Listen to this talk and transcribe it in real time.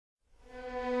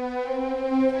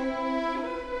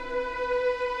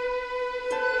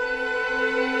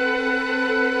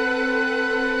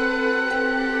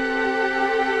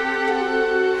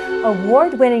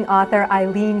Award-winning author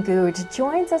Eileen Goudge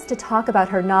joins us to talk about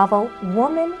her novel,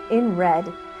 Woman in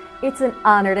Red. It's an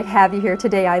honor to have you here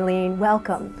today, Eileen.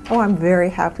 Welcome. Oh, I'm very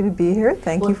happy to be here.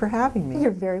 Thank you for having me. You're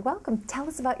very welcome. Tell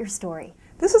us about your story.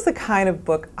 This is the kind of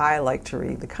book I like to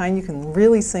read, the kind you can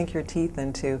really sink your teeth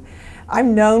into.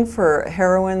 I'm known for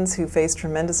heroines who face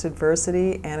tremendous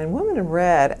adversity, and in Woman in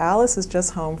Red, Alice is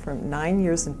just home from 9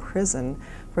 years in prison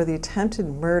for the attempted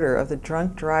murder of the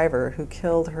drunk driver who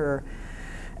killed her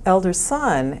elder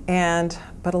son,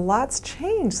 but a lot's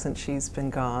changed since she's been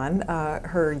gone.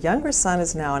 Her younger son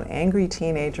is now an angry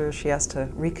teenager she has to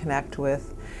reconnect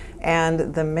with,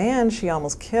 and the man she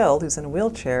almost killed, who's in a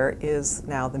wheelchair, is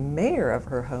now the mayor of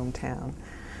her hometown.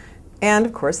 And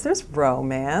of course there's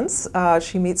romance.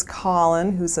 She meets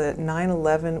Colin, who's a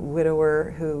 9/11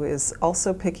 widower who is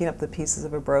also picking up the pieces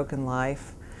of a broken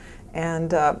life. And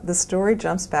the story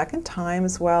jumps back in time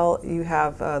as well. You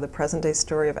have the present-day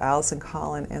story of Alice and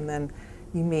Colin, and then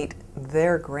you meet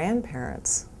their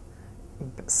grandparents.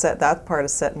 That part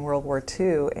is set in World War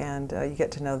II, and you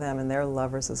get to know them and their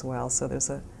lovers as well. So there's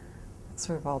it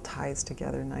sort of all ties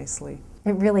together nicely.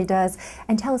 It really does.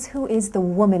 And tell us, who is the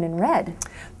Woman in Red?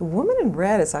 The Woman in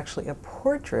Red is actually a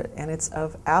portrait, and it's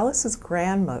of Alice's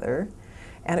grandmother.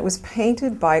 And it was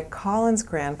painted by Colin's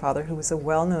grandfather, who was a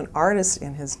well-known artist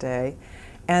in his day.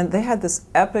 And they had this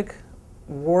epic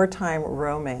wartime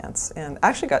romance, and I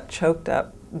actually got choked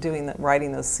up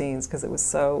writing those scenes because it was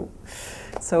so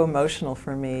emotional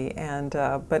for me. And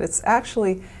but it's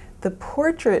actually, the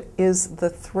portrait is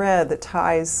the thread that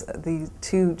ties the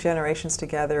two generations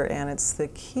together, and it's the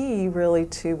key really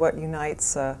to what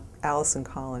unites Alice and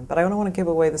Colin. But I don't want to give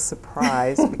away the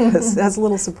surprise because it has a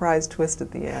little surprise twist at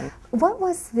the end. What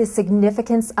was the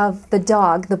significance of the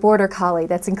dog, the border collie,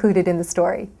 that's included in the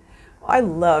story? I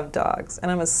love dogs,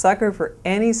 and I'm a sucker for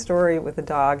any story with a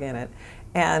dog in it.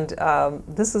 And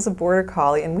this is a border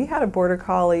collie, and we had a border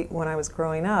collie when I was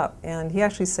growing up, and he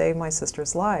actually saved my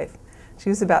sister's life. She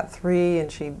was about 3,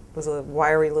 and she was a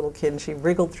wiry little kid, and she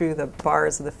wriggled through the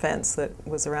bars of the fence that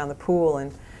was around the pool,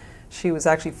 and she was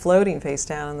actually floating face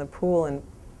down in the pool, and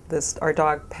our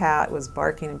dog Pat was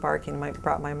barking and barking, and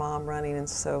brought my mom running, and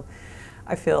so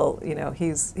I feel, you know, he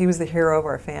was the hero of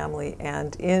our family.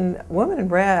 And in Woman in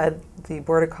Red, the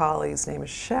border collie's name is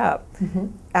Shep,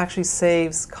 actually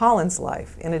saves Colin's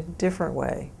life in a different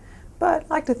way. But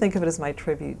I like to think of it as my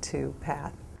tribute to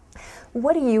Pat.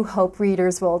 What do you hope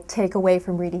readers will take away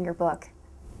from reading your book?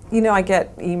 You know, I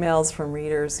get emails from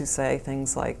readers who say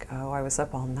things like, oh, I was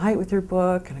up all night with your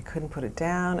book and I couldn't put it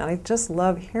down. And I just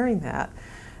love hearing that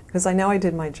because I know I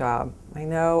did my job. I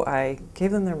know I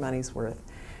gave them their money's worth.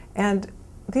 And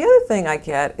the other thing I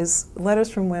get is letters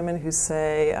from women who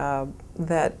say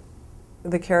that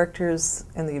the characters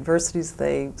and the adversities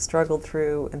they struggled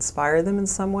through inspire them in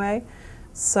some way.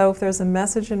 So if there's a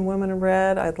message in Woman in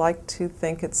Red, I'd like to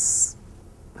think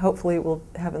hopefully it will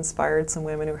have inspired some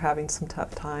women who are having some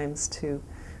tough times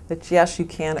that yes, you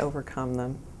can overcome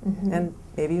them, and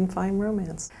maybe even find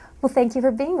romance. Well, thank you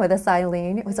for being with us,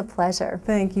 Eileen. It was a pleasure.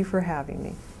 Thank you for having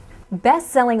me.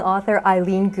 Best-selling author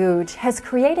Eileen Goudge has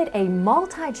created a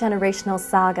multi-generational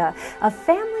saga of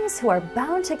families who are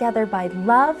bound together by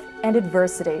love and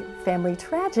adversity, family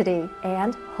tragedy,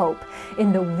 and hope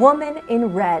in The Woman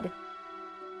in Red.